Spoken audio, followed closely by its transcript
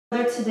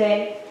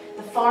Today,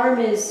 the farm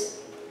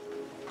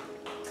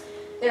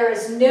there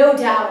is no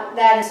doubt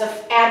that is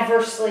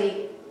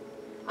adversely,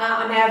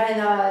 I'm having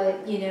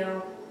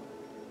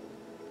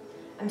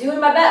I'm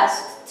doing my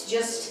best to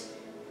just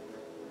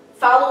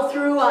follow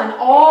through on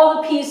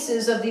all the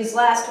pieces of these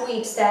last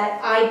weeks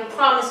that I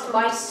promised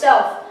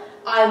myself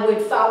I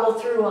would follow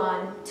through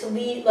on to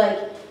lead,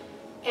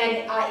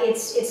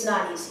 it's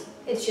not easy.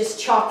 It's just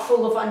chock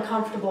full of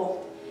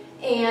uncomfortable.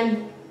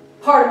 And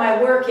part of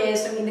my work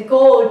is, the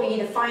goal would be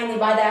to finally,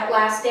 by that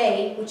last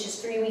day, which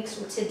is 3 weeks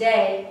from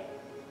today,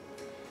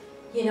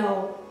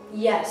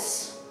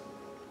 yes,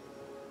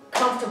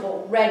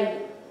 comfortable,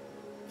 ready,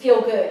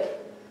 feel good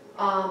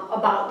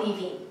about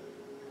leaving.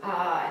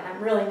 And I'm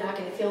really not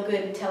going to feel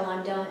good until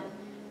I'm done.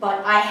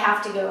 But I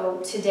have to go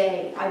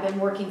today. I've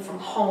been working from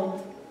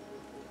home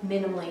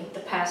minimally the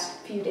past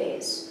few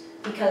days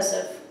because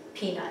of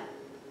Peanut.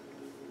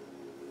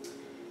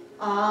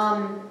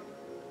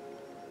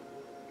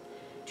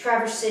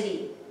 Traverse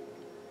City.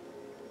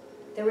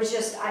 There was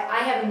just, I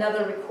have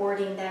another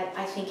recording that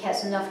I think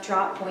has enough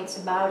drop points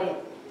about it.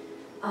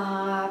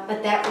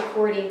 But that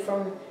recording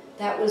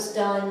that was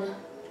done,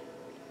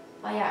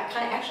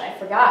 actually I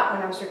forgot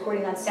when I was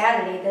recording on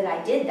Saturday that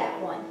I did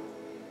that one.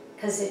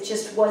 Because it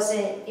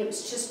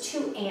was just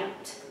too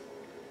amped.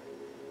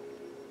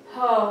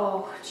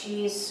 Oh,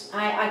 geez.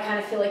 I kind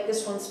of feel like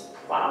this one's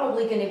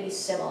probably going to be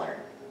similar.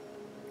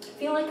 I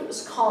feel like it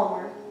was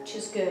calmer, which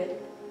is good.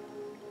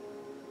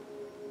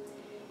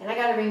 And I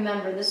got to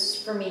remember, this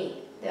is for me.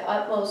 The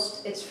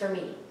utmost, it's for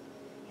me.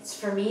 It's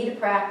for me to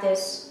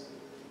practice.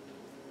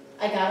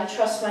 I got to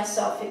trust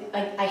myself.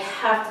 I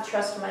have to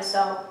trust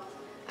myself.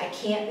 I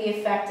can't be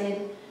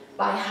affected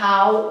by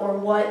how or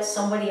what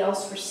somebody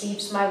else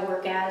receives my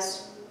work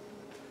as.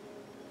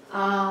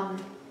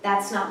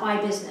 That's not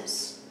my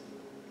business.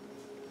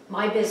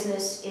 My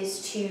business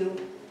is to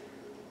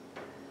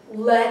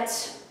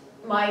let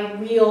my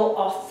real,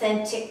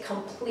 authentic,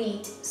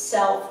 complete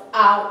self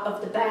out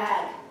of the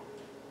bag.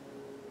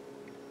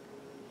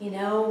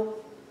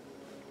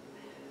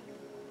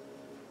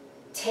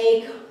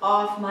 Take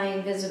off my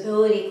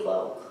invisibility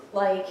cloak.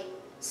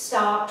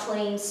 Stop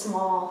playing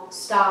small,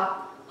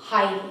 stop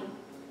hiding.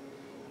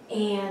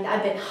 And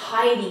I've been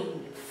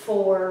hiding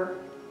for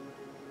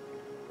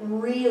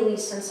really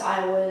since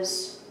I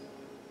was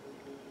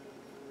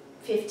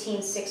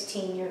 15,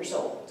 16 years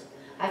old.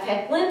 I've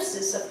had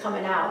glimpses of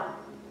coming out.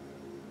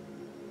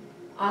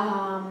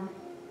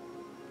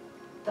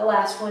 The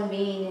last one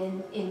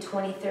being in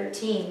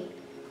 2013.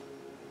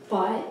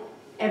 But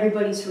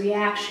everybody's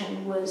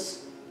reaction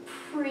was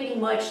pretty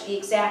much the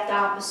exact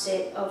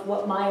opposite of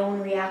what my own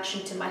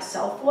reaction to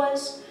myself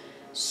was.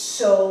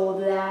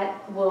 So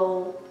that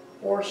will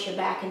force you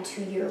back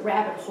into your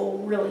rabbit hole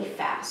really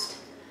fast.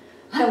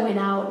 I went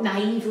out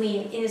naively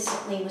and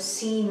innocently, was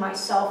seeing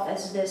myself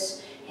as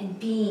this and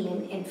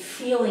being and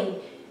feeling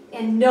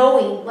and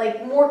knowing,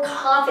 more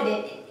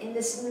confident in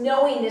this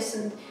knowingness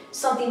and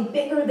something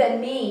bigger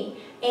than me,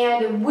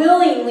 and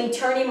willingly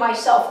turning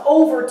myself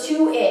over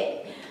to it.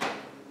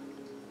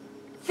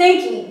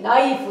 Thinking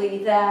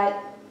naively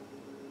that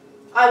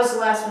I was the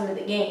last one to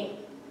the game.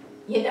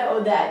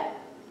 That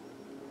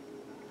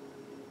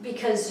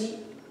because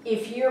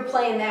if you're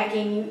playing that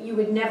game, you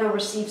would never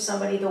receive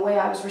somebody the way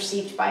I was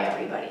received by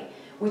everybody,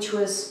 which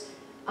was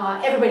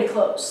everybody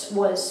close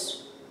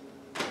was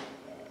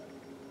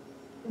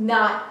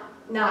not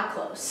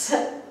close.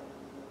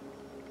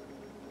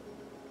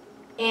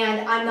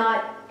 And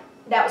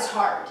that was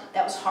hard.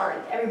 That was hard.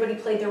 Everybody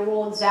played their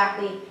role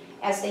exactly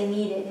as they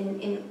needed,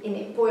 and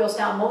it boils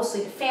down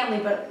mostly to family,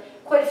 but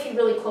quite a few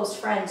really close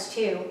friends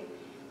too.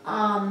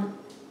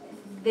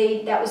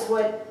 That was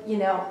what,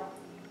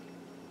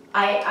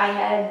 I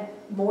had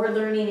more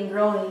learning and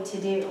growing to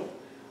do.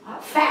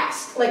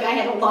 Fast. I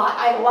had a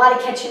lot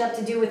of catching up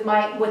to do with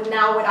now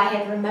what I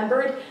had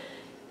remembered.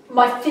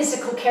 My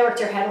physical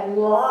character had a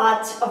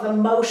lot of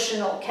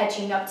emotional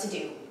catching up to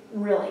do,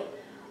 really.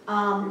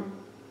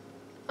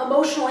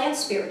 Emotional and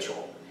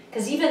spiritual.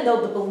 Because even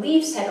though the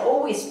beliefs had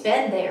always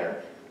been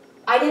there,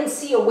 I didn't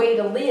see a way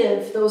to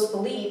live those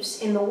beliefs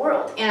in the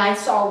world. And I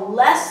saw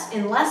less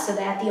and less of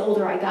that the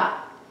older I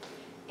got.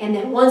 And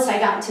then once I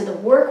got into the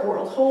work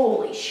world,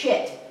 holy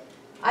shit,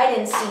 I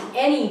didn't see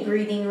any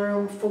breathing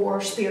room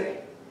for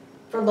spirit,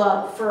 for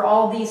love, for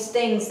all these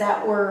things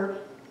that were,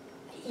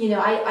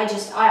 I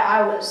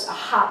was a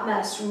hot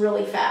mess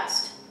really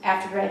fast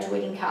after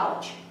graduating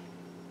college.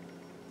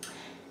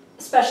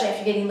 Especially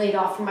after getting laid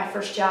off from my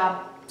first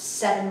job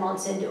 7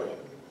 months into it.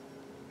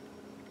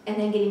 And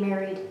then getting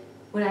married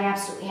when I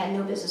absolutely had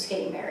no business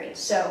getting married.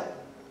 So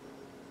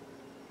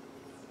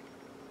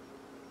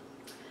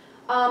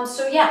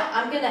yeah,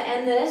 I'm going to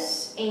end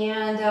this,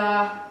 and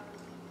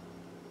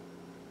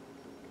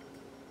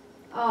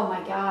oh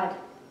my God,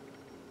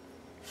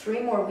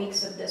 3 more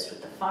weeks of this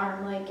with the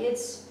farm.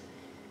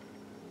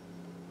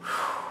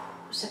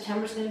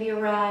 September's going to be a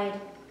ride.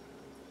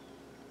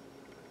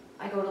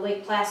 I go to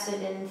Lake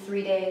Placid in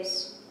 3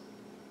 days.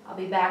 I'll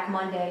be back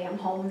Monday. I'm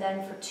home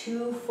then for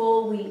 2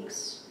 full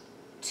weeks.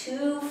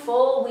 2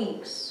 full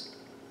weeks.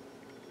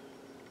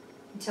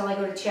 until I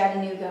go to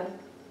Chattanooga.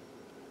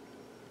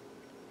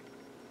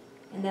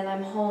 And then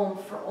I'm home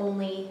for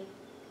only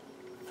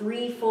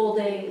 3 full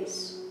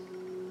days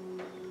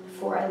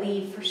before I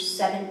leave for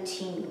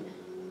 17.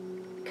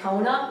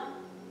 Kona,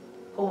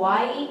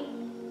 Hawaii,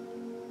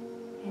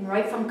 and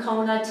right from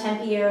Kona,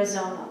 Tempe,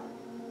 Arizona.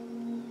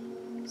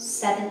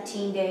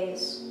 17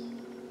 days.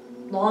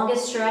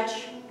 Longest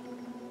stretch.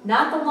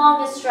 Not the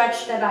longest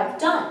stretch that I've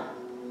done.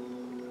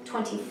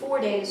 24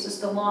 days is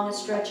the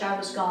longest stretch I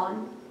was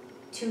gone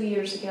 2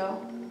 years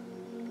ago.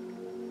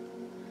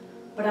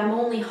 But I'm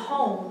only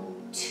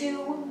home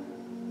 2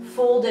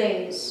 full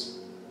days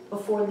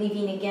before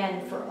leaving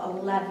again for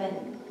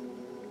 11.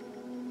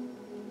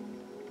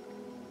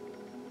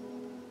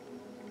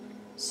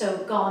 So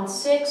gone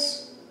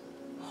 6,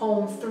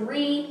 home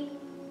 3,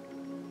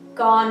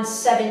 gone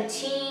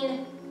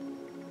 17,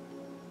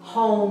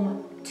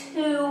 home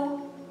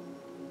 2,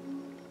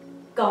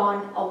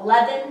 gone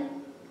 11,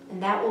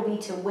 and that will be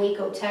to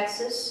Waco,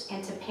 Texas,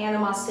 and to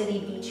Panama City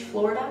Beach,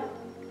 Florida.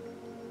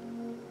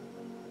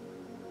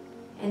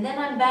 And then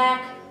I'm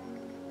back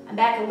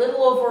a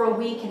little over a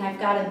week, and I've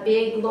got a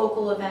big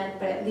local event,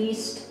 but at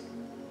least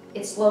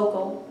it's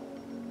local.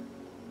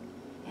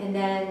 And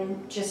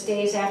then just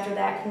days after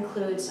that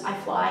concludes, I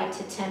fly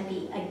to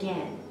Tempe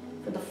again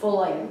for the full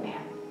Ironman.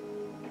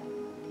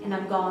 And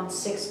I'm gone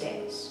 6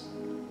 days.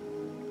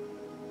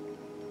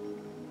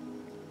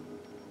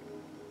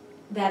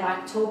 That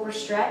October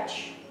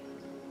stretch,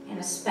 and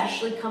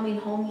especially coming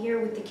home here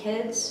with the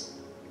kids.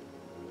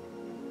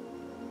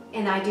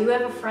 And I do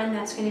have a friend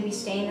that's going to be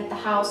staying at the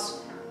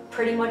house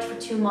pretty much for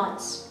 2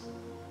 months.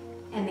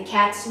 And the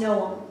cats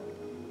know him.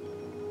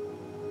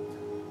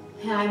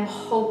 And I'm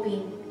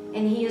hoping,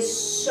 and he is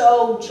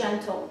so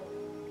gentle.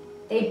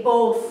 They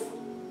both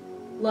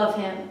love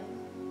him.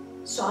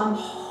 So I'm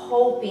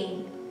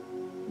hoping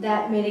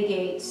that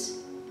mitigates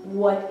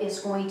what is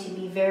going to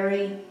be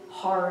very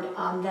hard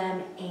on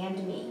them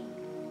and me.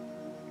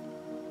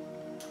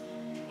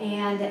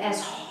 And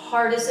as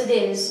hard as it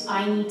is,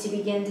 I need to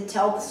begin to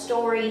tell the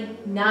story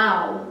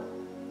now,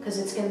 because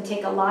it's going to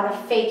take a lot of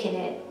faith in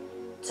it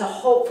to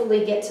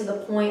hopefully get to the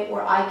point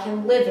where I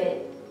can live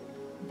it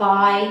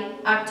by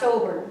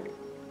October.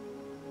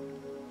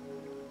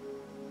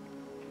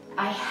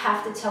 I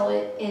have to tell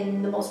it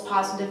in the most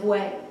positive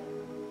way.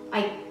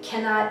 I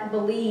cannot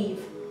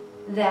believe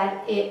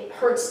that it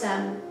hurts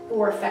them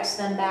or affects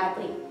them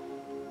badly.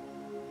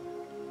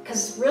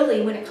 Because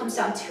really, when it comes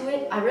down to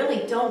it, I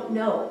really don't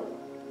know.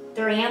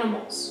 They're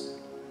animals.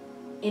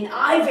 And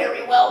I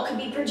very well could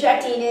be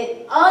projecting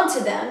it onto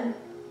them.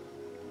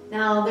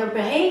 Now, their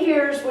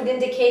behaviors would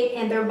indicate,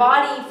 and their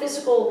body,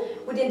 physical,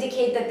 would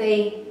indicate that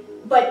they,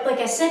 but like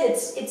I said,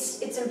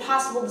 it's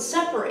impossible to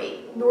separate.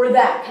 We're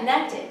that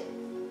connected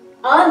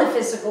on the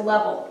physical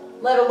level,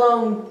 let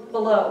alone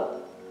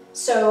below.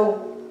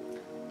 So,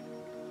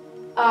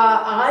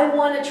 I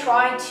want to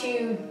try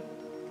to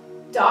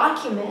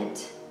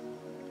document,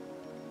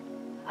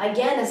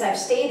 again, as I've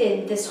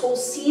stated, this whole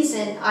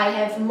season, I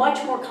have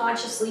much more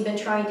consciously been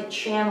trying to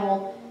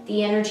channel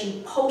the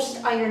energy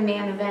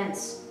post-Ironman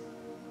events,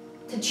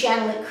 to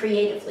channel it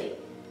creatively.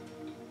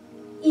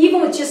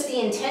 Even with just the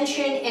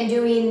intention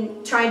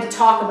and trying to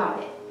talk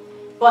about it.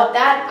 But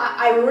that,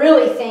 I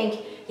really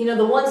think, you know,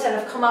 the ones that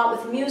have come out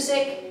with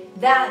music,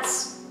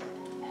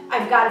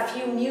 I've got a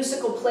few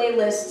musical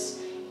playlists,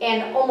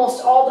 and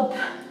almost all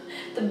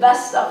the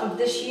best stuff of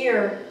this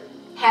year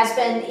has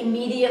been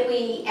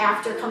immediately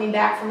after coming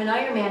back from an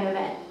Ironman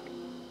event.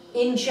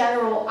 In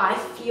general, I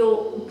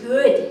feel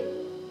good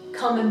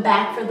coming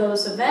back for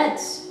those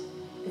events.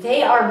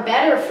 They are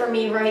better for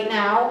me right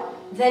now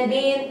than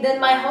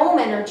my home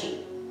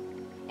energy.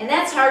 And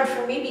that's hard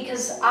for me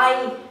because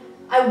I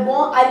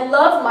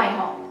love my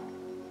home.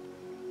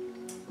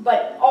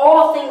 But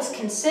all things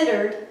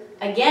considered,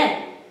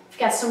 again, I've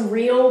got some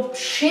real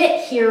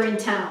shit here in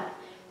town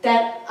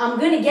that I'm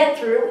going to get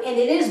through, and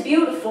it is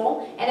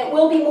beautiful, and it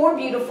will be more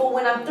beautiful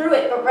when I'm through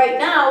it, but right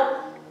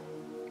now,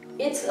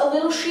 it's a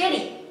little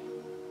shitty.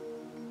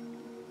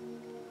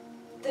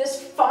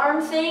 This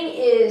farm thing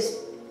is,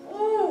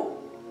 ooh,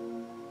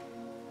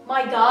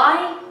 my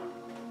guy,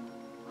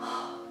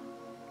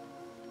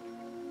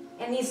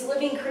 and these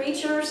living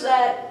creatures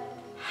that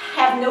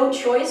have no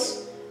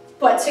choice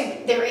but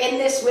they're in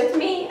this with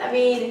me. I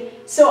mean,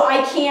 so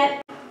I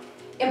can't,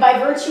 and by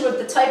virtue of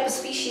the type of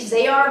species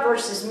they are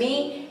versus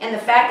me, and the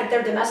fact that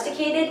they're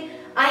domesticated,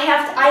 I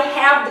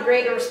have the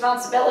greater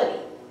responsibility.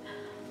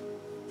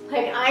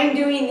 Like, I'm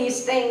doing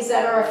these things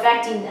that are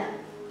affecting them,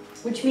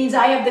 which means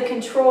I have the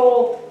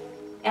control,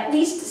 at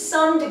least to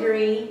some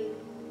degree,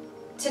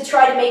 to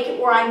try to make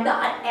it where I'm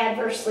not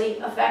adversely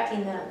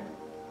affecting them.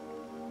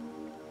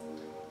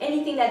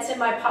 Anything that's in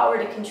my power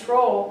to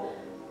control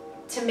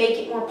to make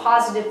it more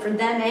positive for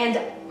them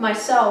and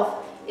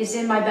myself is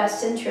in my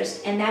best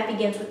interest, and that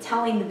begins with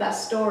telling the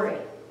best story.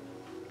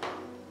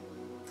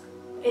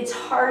 It's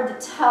hard to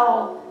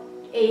tell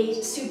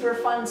a super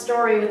fun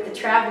story with the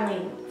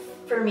traveling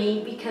for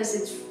me because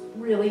it's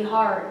really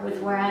hard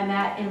with where I'm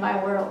at in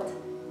my world.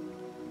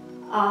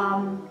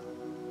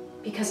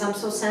 because I'm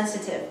so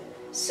sensitive.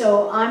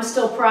 So I'm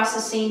still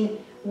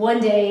processing one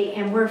day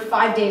and we're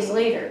 5 days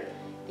later,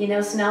 you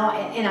know, so now,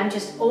 and I'm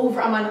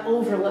on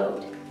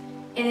overload.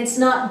 And it's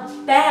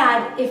not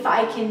bad if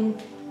I can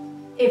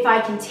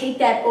take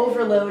that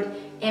overload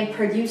and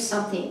produce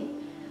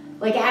something,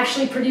 like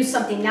actually produce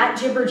something, not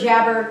jibber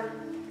jabber.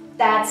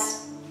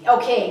 That's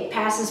okay,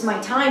 passes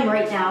my time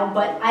right now,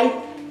 but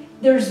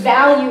there's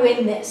value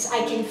in this.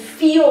 I can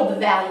feel the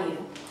value.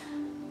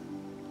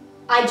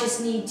 I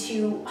just need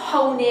to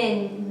hone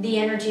in the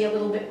energy a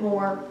little bit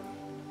more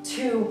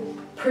to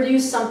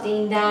produce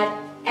something that,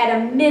 at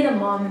a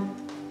minimum,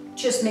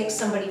 just makes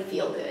somebody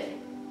feel good.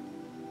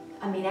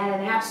 I mean, at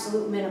an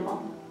absolute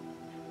minimum.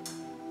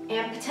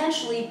 And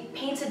potentially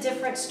paints a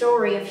different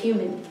story of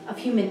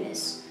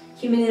humanness,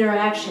 human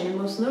interaction, and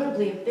most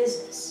notably of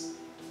business,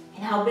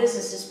 and how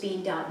business is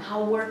being done,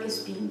 how work is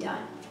being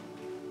done.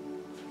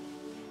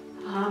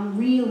 I'm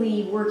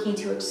really working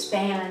to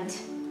expand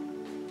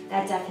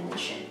that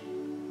definition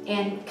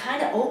and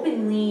kind of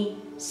openly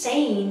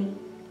saying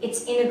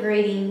it's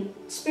integrating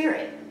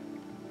spirit.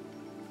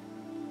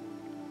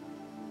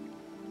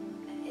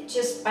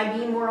 Just by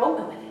being more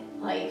open with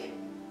it. Like,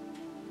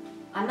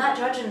 I'm not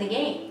judging the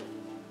game.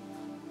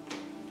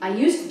 I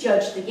used to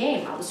judge the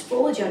game. I was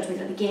full of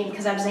judgment of the game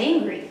because I was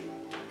angry,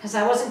 because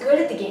I wasn't good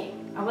at the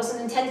game. I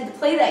wasn't intended to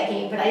play that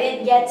game, but I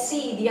didn't yet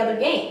see the other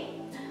game.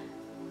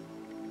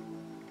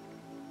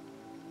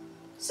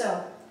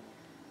 So,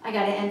 I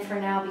gotta end for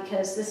now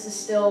because this is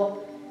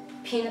still,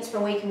 Peanut's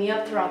been waking me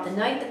up throughout the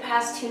night the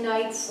past 2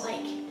 nights.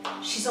 Like,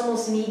 she's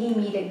almost needing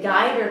me to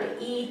guide her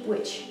to eat,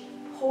 which,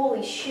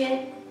 holy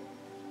shit.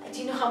 Do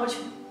you know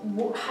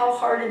how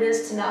hard it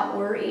is to not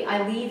worry?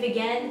 I leave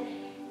again.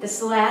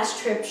 This last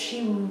trip,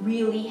 she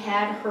really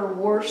had her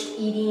worst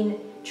eating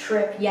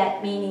trip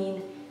yet,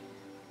 meaning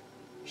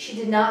she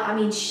did not, I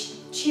mean,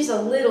 she's a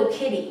little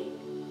kitty.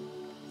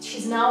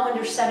 She's now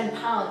under 7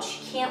 pounds.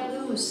 She can't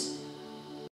lose